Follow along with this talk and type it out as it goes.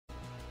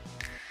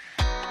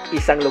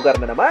Isang lugar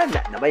na naman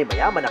na may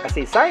mayaman na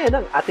kasaysayan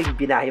ng ating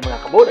binahe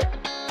mga kaborder.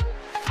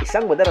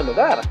 Isang modernong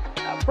lugar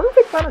na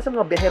perfect para sa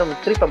mga biyaherong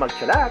trip pa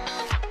mag-chillax,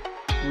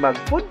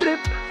 mag-food trip,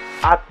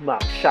 at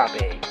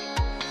mag-shopping.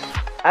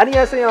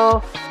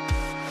 Annyeonghaseyo!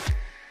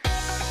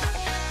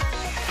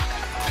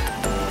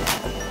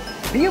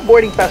 Be a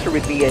boarding passenger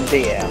with me and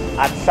JM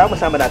at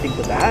sama-sama nating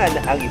puntahan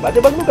ang iba't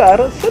ibang lugar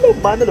sa loob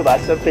man na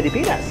lubas ng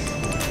Pilipinas.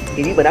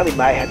 Hindi ba namin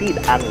maihatid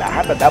ang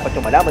lahat na dapat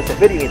nyo malaman sa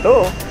video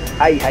ito,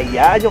 ay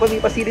hayaan nyo kami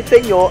pasilip sa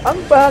inyo ang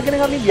bahagi ng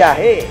aming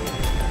biyahe.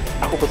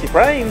 Ako po si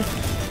Prime,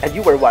 and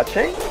you were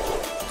watching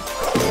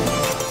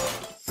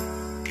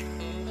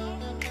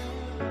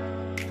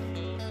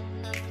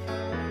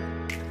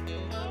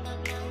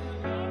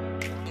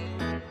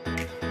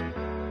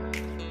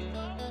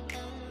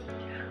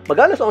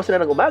Mag-alas 11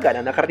 na ng umaga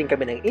na nakarating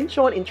kami ng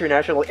Incheon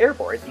International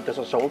Airport dito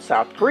sa Seoul,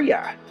 South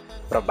Korea.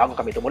 Pero bago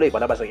kami tumuloy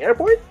palabas ng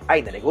airport,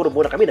 ay naniguro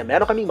muna kami na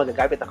meron kaming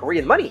magagamit na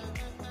Korean money.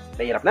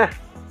 Nahirap na.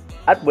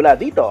 At mula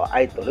dito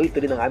ay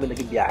tuloy-tuloy ng aming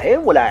naging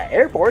biyahe mula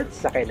airport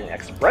sakay ng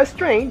express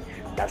train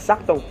na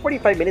saktong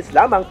 45 minutes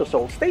lamang to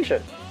Seoul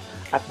Station.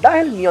 At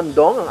dahil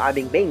Myeongdong ang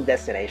aming main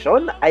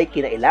destination, ay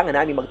kinailangan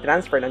namin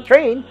mag-transfer ng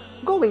train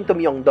going to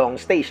Myeongdong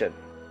Station.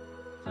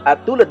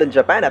 At tulad ng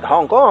Japan at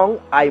Hong Kong,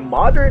 ay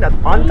modern at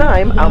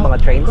on-time ang mga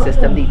train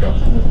system dito.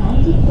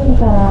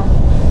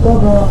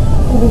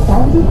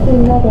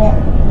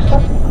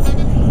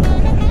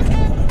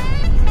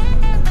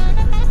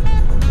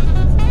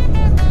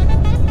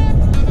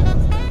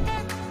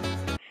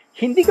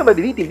 Hindi ka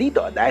mabibitin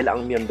dito dahil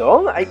ang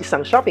Myeongdong ay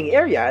isang shopping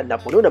area na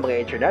puno ng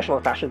mga international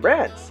fashion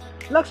brands,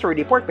 luxury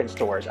department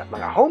stores at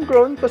mga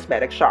homegrown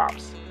cosmetic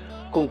shops.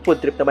 Kung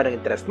food trip naman ang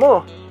interest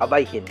mo,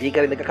 abay hindi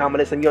ka rin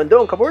nagkakamali sa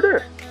Myeongdong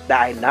ka-border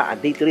dahil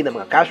naandito rin ang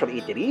mga casual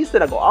eateries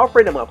na nag-o-offer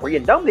ng mga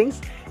Korean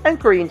dumplings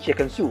and Korean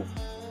chicken soup.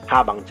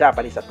 Habang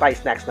Japanese at Thai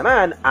snacks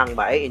naman ang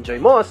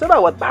ma-enjoy mo sa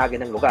bawat bahagi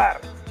ng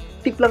lugar.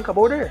 Tip lang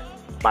ka-border,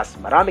 mas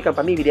marami kang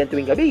pamimilian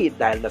tuwing gabi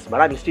dahil mas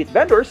maraming street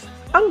vendors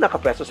ang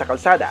nakapwesto sa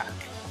kalsada.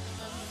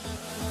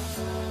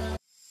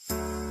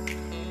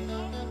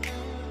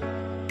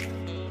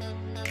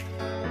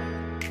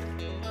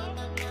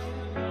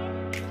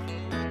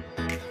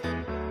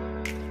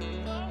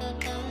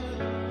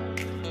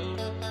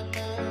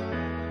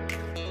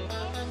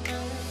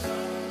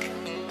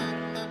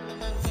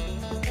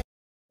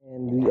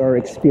 And we are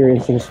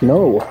experiencing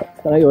snow.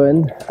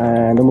 Ngayon,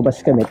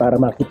 lumabas kami para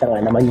makita nga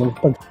naman yung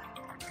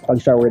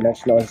pag-shower ng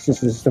snow.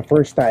 This is the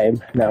first time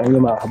na ang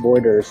mga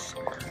borders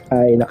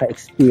ay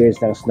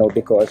naka-experience ng snow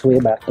because way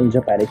back in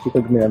Japan, if you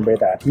could remember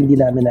that, hindi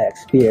namin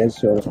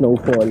na-experience yung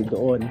snowfall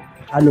doon.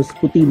 Halos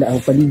puti na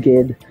ang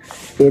paligid.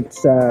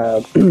 It's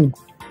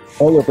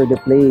all over the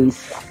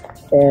place.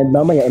 And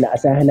mamaya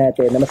inaasahan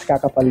natin na mas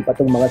kakapal pa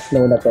itong mga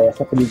snow na to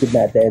sa paligid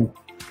natin.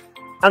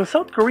 Ang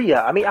South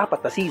Korea ay may 4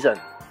 na season.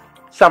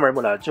 Summer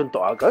mula June to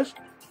August,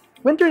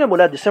 winter na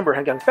mula December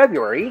hanggang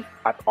February,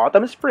 at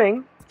autumn and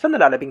spring sa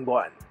nalalabing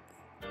buwan.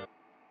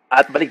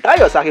 At balik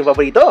tayo sa aking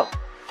paborito,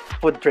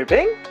 food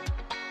tripping.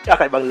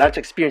 Kakaibang lunch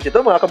experience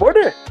ito mga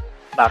ka-border.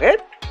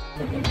 Bakit?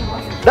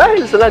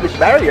 Dahil sa language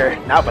barrier,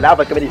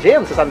 napalabad kami ni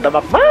Jim sa Santa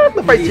Makmak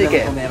na fried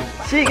chicken.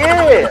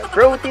 Sige,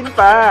 protein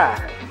pa!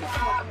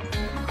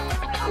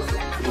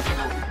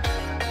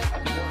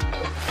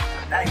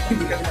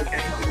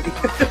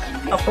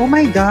 Oh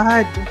my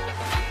God!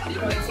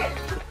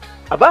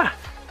 Aba,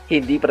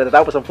 hindi pa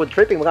natatapos ang food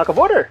tripping mga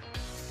ka-border.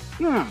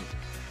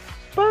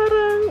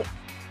 Parang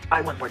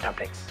I want more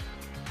dumplings.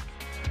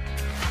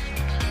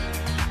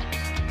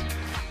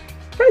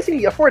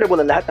 Pricingly affordable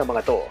ang lahat ng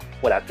mga to.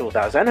 Wala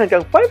 2,000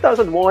 hanggang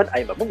 5,000 won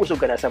ay mabubusog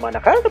ka na sa mga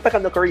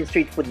nakakatakam na Korean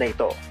street food na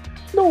ito.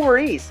 No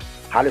worries!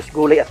 Halos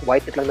gulay at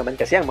white meat lang naman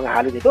kasi ang mga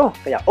halo nito,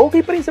 kaya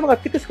okay pa rin sa mga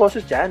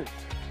fitness-conscious dyan.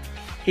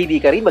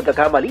 Hindi ka rin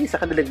magkakamali sa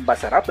kanilang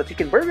masarap na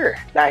chicken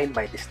burger dahil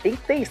may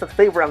distinct taste at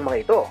flavor ang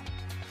mga ito.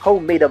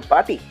 Homemade ang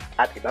patty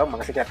at ibang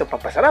mga sikretong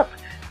pampasarap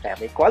kaya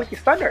may quality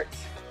standards.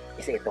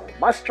 Isa itong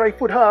must-try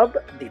food hub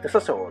dito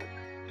sa Seoul.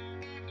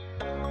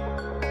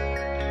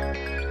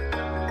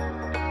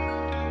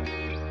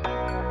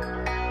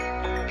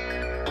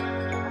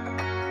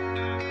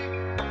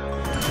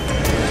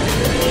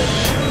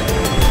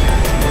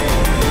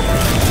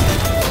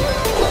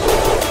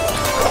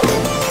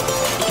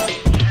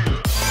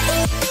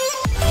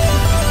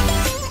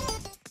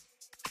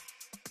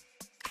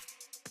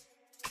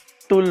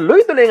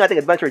 Tuloy-tuloy ang ating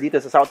adventure dito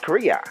sa South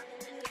Korea.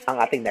 Ang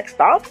ating next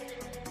stop,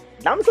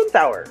 Namsan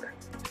Tower.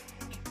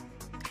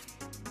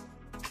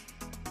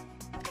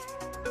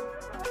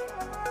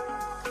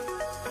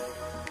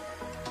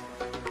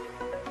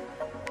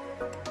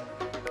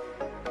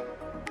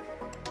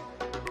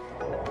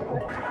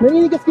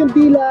 Naninigas yung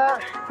dila,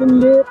 yung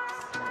lips.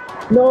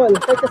 Lol,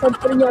 kahit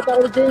kasampo rin yata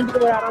ako dyan, hindi ko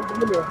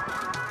mararamdaman eh.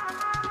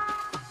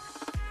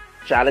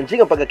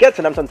 Challenging ang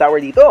pag-akyat sa Namsan Tower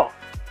dito.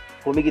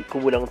 Humigit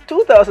kumulang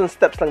 2,000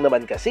 steps lang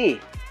naman kasi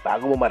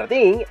bago mo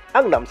marating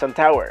ang Namsan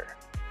Tower.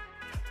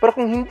 Pero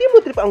kung hindi mo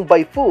trip ang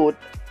by foot,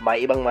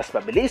 may ibang mas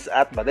mabilis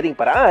at madaling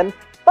paraan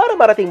para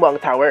marating mo ang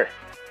tower.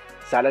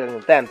 Sa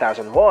halagang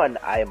 10,000 won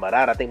ay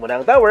mararating mo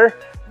na ang tower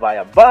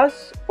via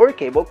bus or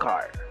cable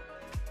car.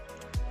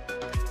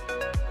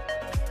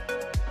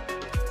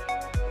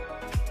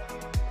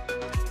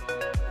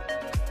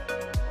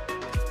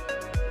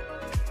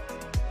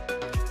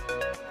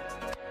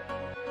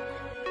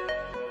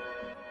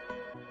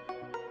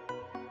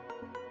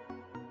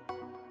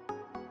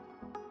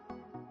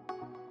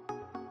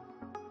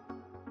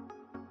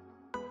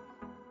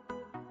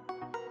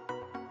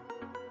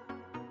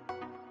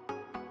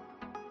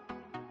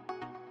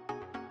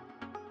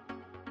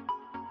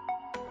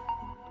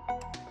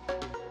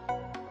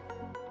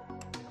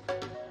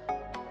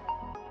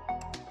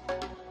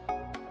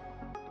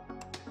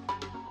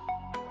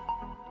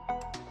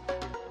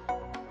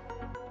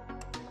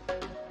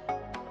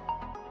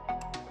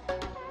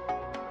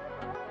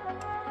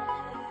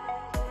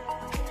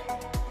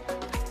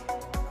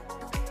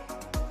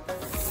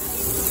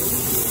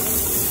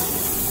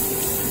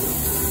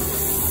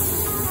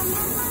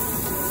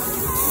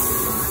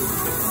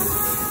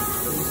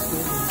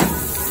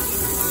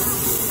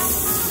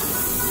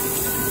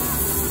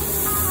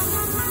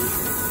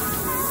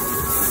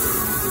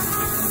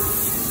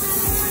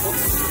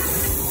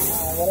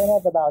 What I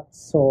love about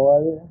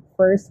Seoul,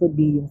 first would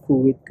be yung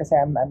food kasi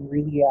I'm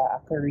really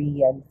a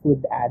Korean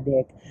food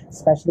addict,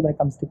 especially when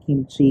it comes to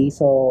kimchi.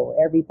 So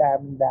every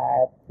time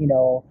that,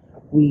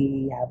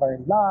 we have our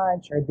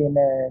lunch or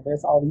dinner,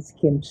 there's always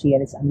kimchi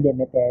and it's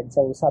unlimited.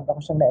 So sobra ko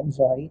siyang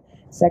na-enjoy.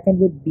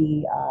 Second would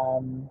be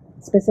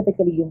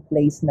specifically yung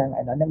place ng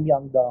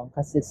Myeongdong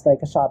because it's like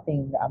a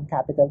shopping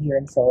capital here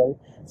in Seoul.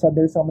 So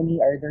there's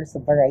there's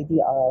a variety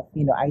of,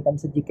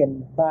 items that you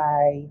can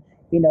buy,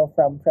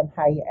 from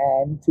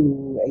high-end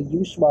to a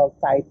usual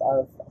type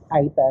of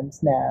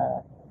items na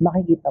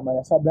makikita mo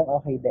na sobrang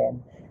okay din.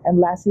 And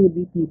lastly would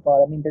be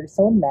people. I mean, they're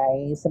so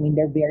nice. I mean,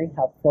 they're very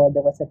helpful.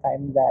 There was a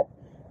time that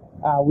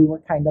we were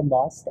kind of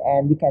lost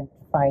and we can't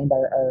find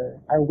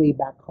our way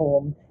back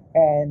home.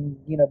 And,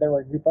 there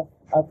were a group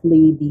of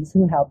ladies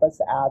who helped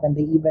us out and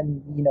they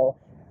even,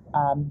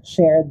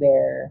 share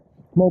their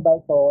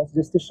mobile phones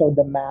just to show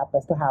the map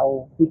as to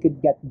how we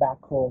could get back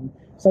home.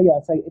 So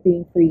yeah, so ito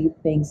yung three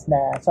things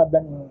na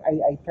sobrang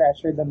I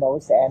treasure the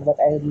most and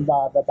what I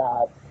love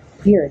about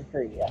here in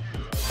Korea.